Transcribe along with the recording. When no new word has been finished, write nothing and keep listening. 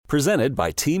Presented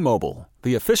by T-Mobile,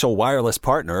 the official wireless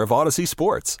partner of Odyssey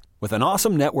Sports. With an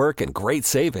awesome network and great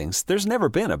savings, there's never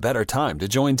been a better time to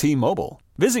join T-Mobile.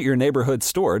 Visit your neighborhood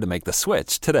store to make the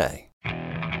switch today.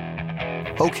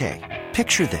 Okay,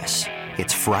 picture this.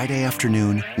 It's Friday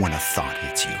afternoon when a thought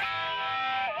hits you.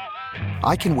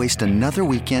 I can waste another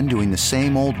weekend doing the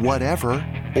same old whatever,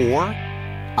 or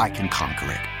I can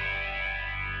conquer it.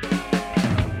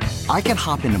 I can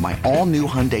hop into my all-new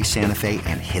Hyundai Santa Fe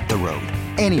and hit the road.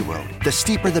 Any road. The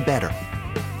steeper, the better.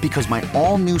 Because my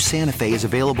all-new Santa Fe is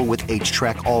available with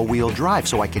H-Track all-wheel drive,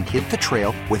 so I can hit the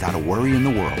trail without a worry in the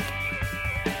world.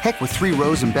 Heck, with 3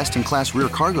 rows and best-in-class rear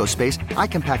cargo space, I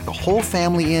can pack the whole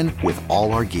family in with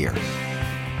all our gear.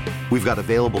 We've got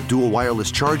available dual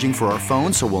wireless charging for our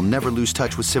phones, so we'll never lose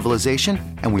touch with civilization,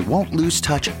 and we won't lose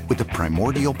touch with the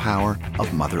primordial power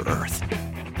of Mother Earth.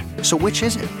 So which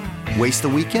is it? Waste the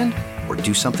weekend or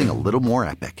do something a little more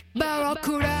epic?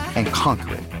 And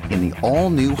conquer it in the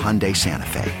all-new Hyundai Santa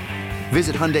Fe.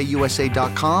 Visit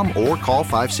HyundaiUSA.com or call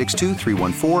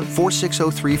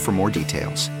 562-314-4603 for more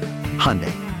details.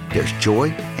 Hyundai, there's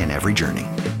joy in every journey.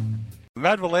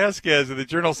 Matt Velasquez of the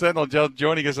Journal-Sentinel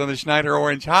joining us on the Schneider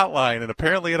Orange Hotline, and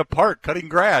apparently at a park cutting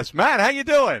grass. Matt, how you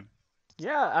doing?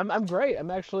 Yeah, I'm great.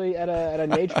 I'm actually at a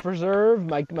nature preserve.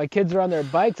 My kids are on their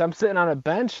bikes. I'm sitting on a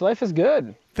bench. Life is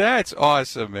good. That's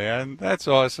awesome, man. That's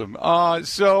awesome.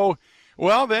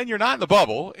 Well, then you're not in the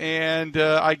bubble, and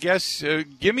I guess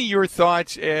give me your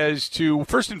thoughts as to,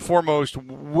 first and foremost,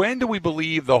 when do we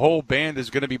believe the whole band is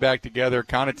going to be back together?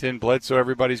 Connaughton, Bledsoe,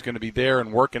 everybody's going to be there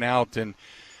and working out, and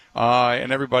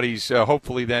everybody's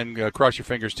hopefully then, cross your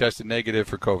fingers, tested negative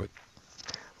for COVID.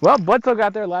 Well, Bledsoe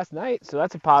got there last night, so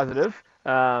that's a positive.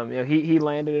 He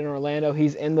landed in Orlando.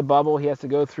 He's in the bubble. He has to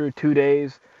go through 2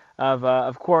 days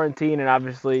of quarantine and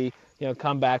obviously,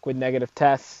 come back with negative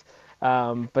tests.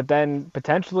 But then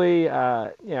potentially,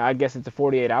 I guess it's a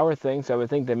 48-hour thing. So I would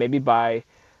think that maybe by,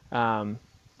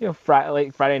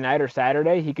 late Friday night or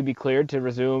Saturday, he could be cleared to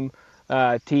resume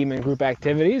team and group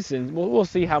activities. And we'll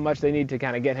see how much they need to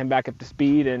kind of get him back up to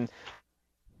speed. And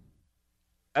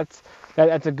that's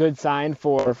a good sign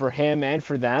for him and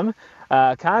for them.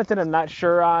 Connaughton, I'm not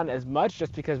sure on as much,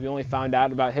 just because we only found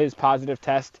out about his positive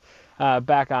test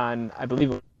back on, I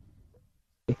believe.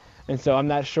 And so I'm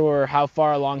not sure how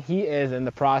far along he is in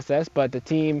the process, but the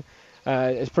team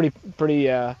is pretty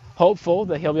hopeful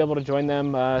that he'll be able to join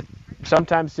them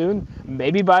sometime soon,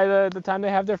 maybe by the time they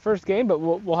have their first game, but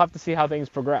we'll have to see how things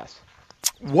progress.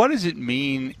 What does it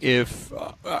mean if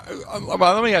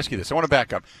let me ask you this. I want to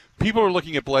back up. People are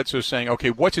looking at Bledsoe saying,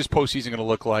 okay, what's his postseason going to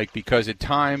look like? Because at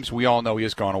times we all know he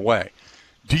has gone away.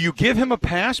 Do you give him a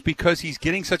pass because he's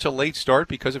getting such a late start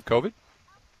because of COVID?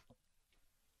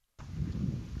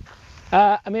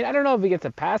 I don't know if he gets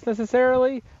a pass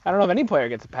necessarily. I don't know if any player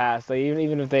gets a pass. Like,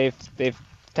 even if they've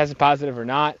tested positive or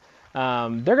not,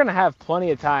 they're going to have plenty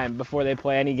of time before they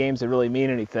play any games that really mean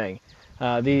anything.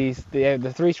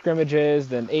 The 3 scrimmages,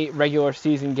 then 8 regular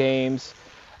season games,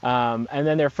 and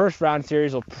then their first round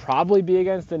series will probably be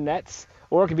against the Nets,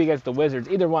 or it could be against the Wizards.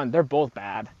 Either one, they're both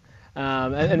bad,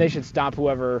 and they should stop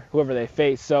whoever they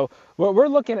face. So we're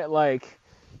looking at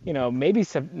maybe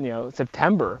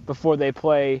September before they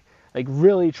play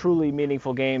really truly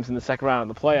meaningful games in the second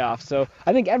round of the playoffs. So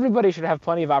I think everybody should have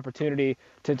plenty of opportunity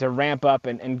to ramp up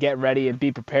and get ready and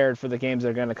be prepared for the games that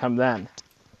are going to come then.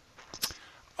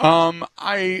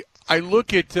 I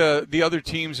look at the other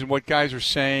teams and what guys are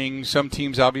saying. Some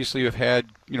teams obviously have had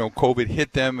COVID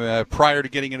hit them prior to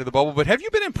getting into the bubble. But have you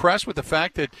been impressed with the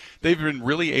fact that they've been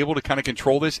really able to kind of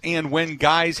control this? And when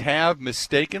guys have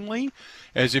mistakenly,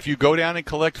 as if you go down and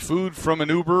collect food from an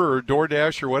Uber or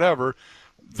DoorDash or whatever,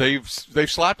 they've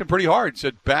slapped them pretty hard.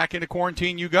 Said back into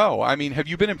quarantine you go. I mean, have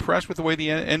you been impressed with the way the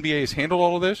NBA has handled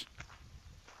all of this?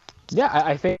 Yeah,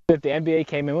 I think that the NBA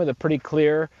came in with a pretty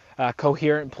clear,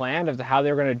 coherent plan of how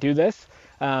they're going to do this.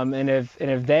 And if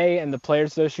they and the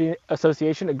Players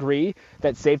Association agree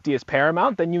that safety is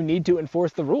paramount, then you need to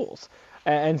enforce the rules.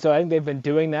 And so I think they've been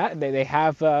doing that. They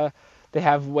have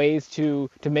ways to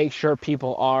make sure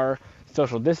people are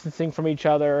social distancing from each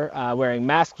other, wearing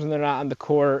masks when they're not on the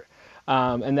court,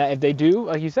 and that if they do,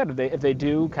 like you said, if they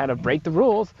do kind of break the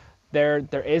rules, there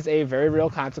is a very real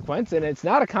consequence, and it's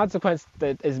not a consequence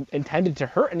that is intended to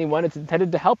hurt anyone. It's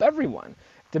intended to help everyone,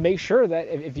 to make sure that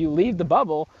if you leave the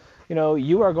bubble,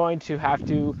 you are going to have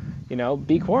to,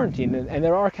 be quarantined. And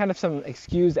there are kind of some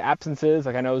excused absences.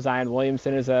 Like I know Zion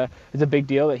Williamson is a big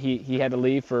deal that he had to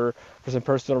leave for some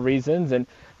personal reasons. And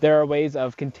there are ways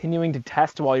of continuing to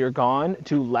test while you're gone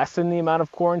to lessen the amount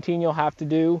of quarantine you'll have to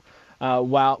do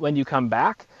when you come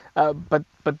back. But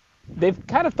they've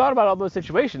kind of thought about all those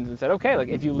situations and said, okay, like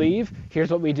if you leave, here's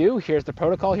what we do, here's the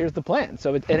protocol, here's the plan.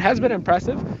 So it has been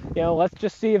impressive. Let's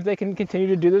just see if they can continue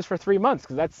to do this for 3 months,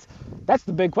 because that's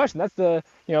the big question. That's the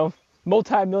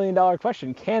multi-million-dollar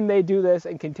question. Can they do this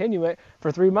and continue it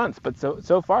for 3 months? But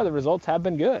so far the results have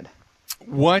been good.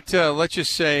 What, let's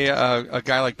just say a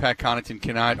guy like Pat Connaughton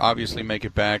cannot obviously make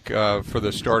it back for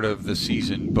the start of the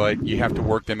season, but you have to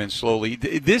work them in slowly.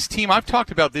 This team, I've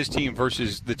talked about this team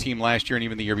versus the team last year and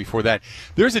even the year before that.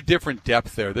 There's a different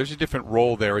depth there. There's a different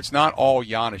role there. It's not all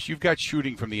Giannis. You've got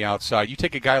shooting from the outside. You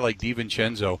take a guy like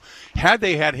DiVincenzo. Had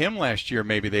they had him last year,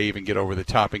 maybe they even get over the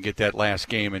top and get that last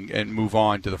game and move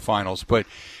on to the finals. But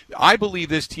I believe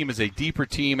this team is a deeper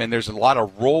team, and there's a lot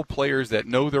of role players that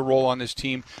know their role on this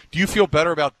team. Do you feel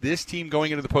better about this team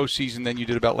going into the postseason than you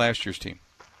did about last year's team?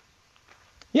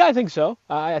 Yeah, I think so.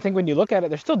 I think when you look at it,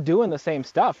 they're still doing the same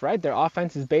stuff, right? Their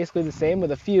offense is basically the same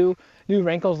with a few new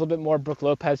wrinkles, a little bit more Brook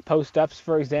Lopez post-ups,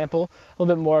 for example, a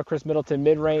little bit more Chris Middleton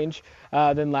mid-range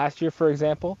than last year, for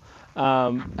example.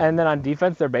 And then on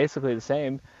defense, they're basically the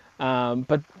same.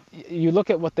 But you look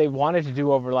at what they wanted to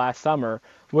do over last summer,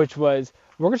 which was,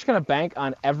 we're just going to bank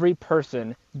on every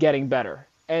person getting better.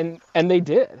 And they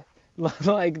did.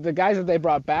 Like the guys that they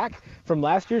brought back from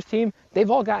last year's team, they've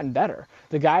all gotten better.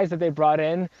 The guys that they brought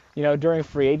in, during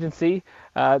free agency,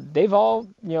 they've all,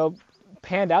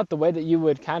 panned out the way that you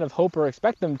would kind of hope or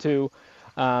expect them to.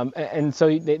 And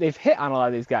so they've hit on a lot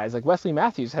of these guys. Like Wesley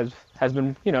Matthews has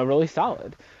been, really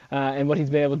solid. And what he's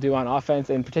been able to do on offense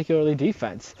and particularly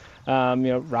defense.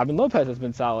 Robin Lopez has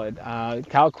been solid.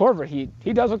 Kyle Korver,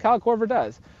 he does what Kyle Korver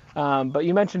does. But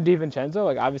you mentioned DiVincenzo,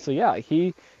 like obviously, yeah,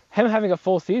 him having a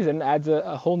full season adds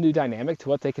a whole new dynamic to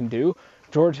what they can do.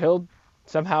 George Hill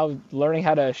somehow learning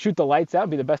how to shoot the lights out,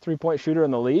 be the best three-point shooter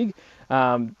in the league.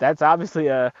 That's obviously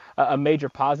a major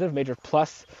positive, major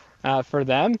plus for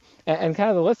them. And kind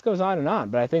of the list goes on and on.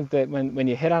 But I think that when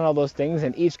you hit on all those things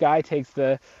and each guy takes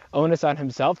the onus on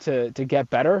himself to get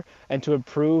better and to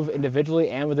improve individually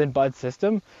and within Bud's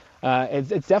system,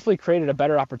 it's definitely created a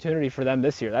better opportunity for them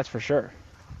this year, that's for sure.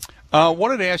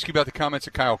 Wanted to ask you about the comments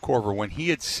of Kyle Korver when he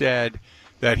had said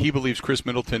that he believes Chris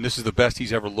Middleton, this is the best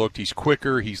he's ever looked. He's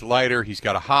quicker, he's lighter, he's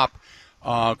got a hop.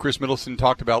 Chris Middleton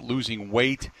talked about losing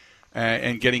weight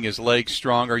and getting his legs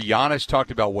stronger. Giannis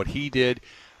talked about what he did.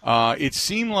 It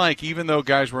seemed like even though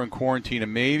guys were in quarantine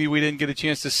and maybe we didn't get a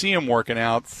chance to see him working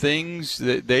out, things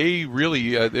that they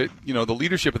really, the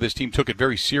leadership of this team took it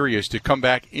very serious to come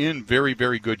back in very,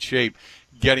 very good shape,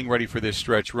 getting ready for this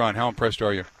stretch run. How impressed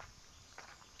are you?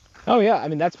 Oh yeah, I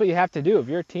mean that's what you have to do. If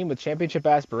you're a team with championship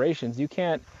aspirations, you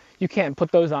can't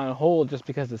put those on hold just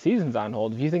because the season's on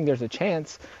hold. If you think there's a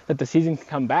chance that the season can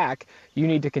come back, you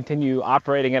need to continue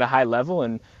operating at a high level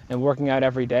and working out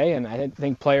every day. And I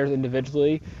think players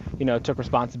individually, took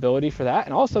responsibility for that.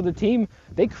 And also the team,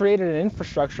 they created an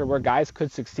infrastructure where guys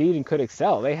could succeed and could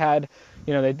excel. They had,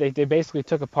 they basically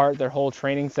took apart their whole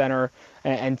training center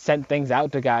and sent things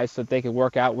out to guys so that they could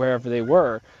work out wherever they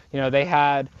were. They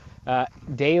had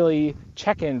daily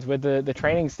check-ins with the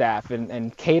training staff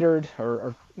and catered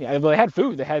they had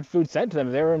food. They had food sent to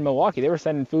them. They were in Milwaukee. They were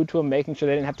sending food to them, making sure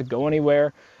they didn't have to go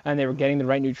anywhere, and they were getting the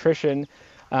right nutrition.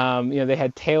 They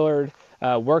had tailored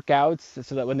workouts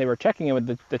so that when they were checking in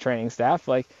with the training staff,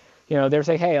 they were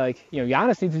saying, hey,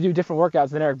 Giannis needs to do different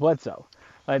workouts than Eric Bledsoe.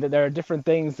 Like there are different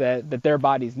things that their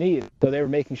bodies need. So they were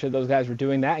making sure those guys were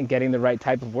doing that and getting the right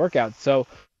type of workouts. So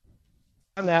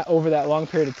that over that long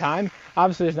period of time,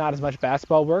 obviously there's not as much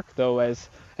basketball work, though, as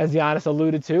Giannis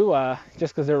alluded to,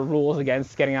 just because there are rules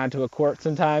against getting onto a court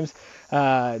sometimes,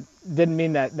 didn't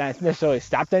mean that necessarily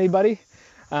stopped anybody.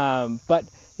 But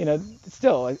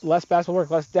still less basketball work,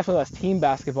 definitely less team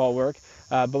basketball work.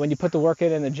 But when you put the work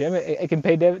in the gym, it can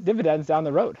pay dividends down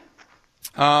the road.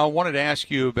 I wanted to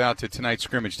ask you about tonight's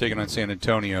scrimmage taking on San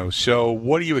Antonio. So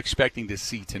what are you expecting to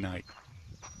see tonight?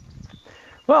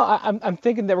 Well, I'm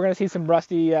thinking that we're going to see some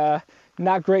rusty,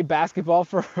 not great basketball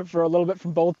for a little bit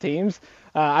from both teams.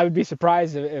 I would be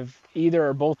surprised if either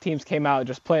or both teams came out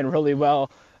just playing really well,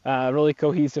 really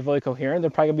cohesive, really coherent.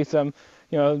 There'll probably be some,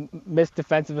 missed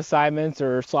defensive assignments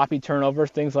or sloppy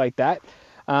turnovers, things like that.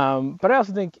 But I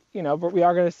also think, we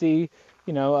are going to see,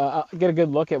 get a good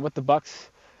look at what the Bucks,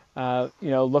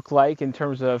 look like in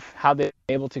terms of how they're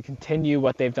able to continue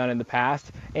what they've done in the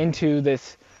past into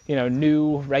this,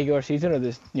 new regular season or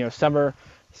this,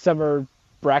 summer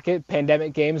bracket,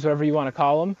 pandemic games, whatever you want to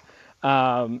call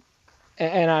them.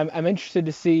 And I'm interested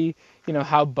to see,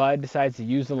 how Bud decides to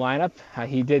use the lineup.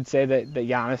 He did say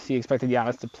that he expected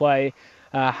Giannis to play.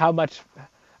 How much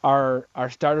are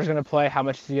starters going to play? How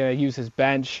much is he going to use his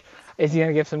bench? Is he going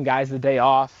to give some guys the day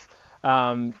off?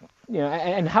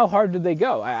 And how hard did they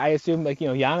go? I assume,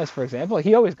 Giannis, for example,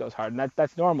 he always goes hard, and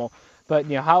that's normal. But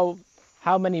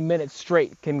how many minutes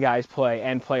straight can guys play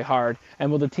and play hard,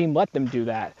 and will the team let them do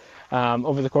that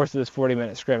over the course of this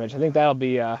 40-minute scrimmage? I think that'll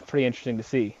be pretty interesting to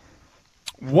see.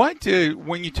 What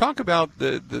when you talk about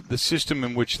the system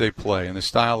in which they play and the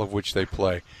style of which they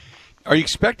play, are you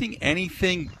expecting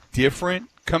anything different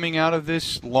coming out of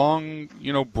this long,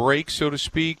 break, so to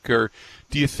speak, or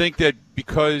do you think that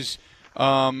because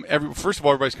first of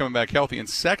all, everybody's coming back healthy, and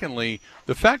secondly,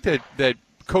 the fact that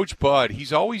Coach Bud,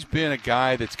 he's always been a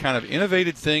guy that's kind of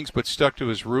innovated things but stuck to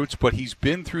his roots, but he's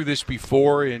been through this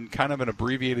before in kind of an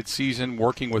abbreviated season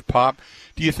working with Pop.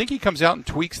 Do you think he comes out and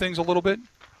tweaks things a little bit?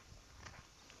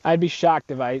 I'd be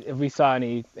shocked if we saw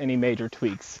any major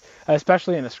tweaks,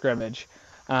 especially in a scrimmage.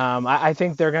 I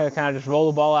think they're going to kind of just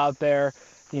roll the ball out there,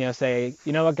 say,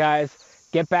 you know what, guys,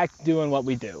 get back to doing what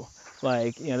we do.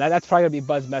 That's probably going to be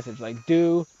Bud's message.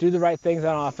 Do the right things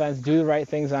on offense, do the right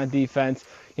things on defense,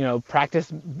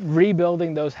 practice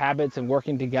rebuilding those habits and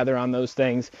working together on those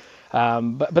things.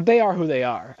 But they are who they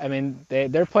are. I mean,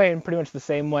 they're playing pretty much the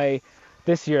same way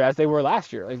this year as they were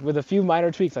last year, with a few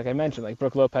minor tweaks, like I mentioned, like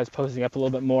Brook Lopez posting up a little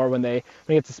bit more when he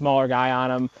gets a smaller guy on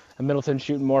him, and Middleton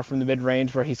shooting more from the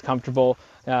mid-range where he's comfortable.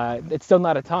 It's still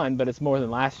not a ton, but it's more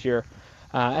than last year.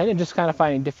 And then just kind of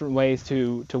finding different ways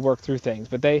to work through things.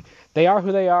 But they are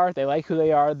who they are. They like who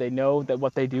they are. They know that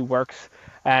what they do works.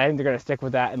 And I think they're going to stick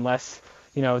with that unless,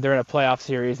 they're in a playoff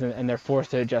series and they're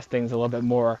forced to adjust things a little bit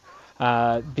more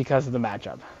because of the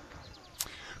matchup.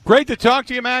 Great to talk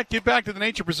to you, Matt. Get back to the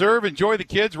nature preserve. Enjoy the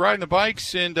kids riding the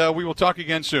bikes, and we will talk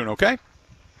again soon, okay?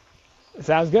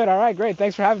 Sounds good. All right, great.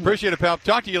 Thanks for having me. Appreciate it, pal.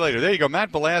 Talk to you later. There you go. Matt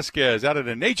Velasquez out of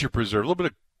the nature preserve. A little bit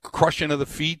of crushing of the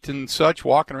feet and such,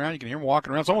 walking around. You can hear him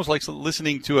walking around. It's almost like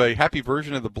listening to a happy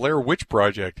version of the Blair Witch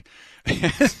Project.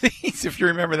 If you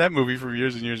remember that movie from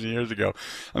years and years and years ago.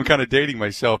 I'm kind of dating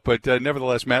myself, but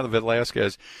nevertheless, Matt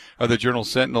Velasquez of the Journal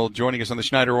Sentinel joining us on the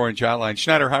Schneider Orange Hotline.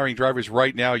 Schneider hiring drivers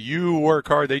right now. You work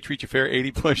hard. They treat you fair.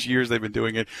 80-plus years they've been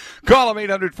doing it. Call them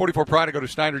 844-PRIDE or go to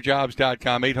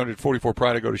SchneiderJobs.com.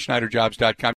 844-PRIDE or go to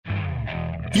SchneiderJobs.com.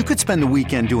 You could spend the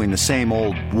weekend doing the same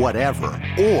old whatever,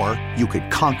 or you could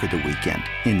conquer the weekend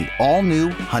in the all-new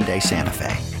Hyundai Santa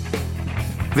Fe.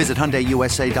 Visit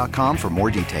HyundaiUSA.com for more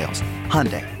details.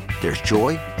 Hyundai, there's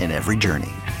joy in every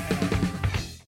journey.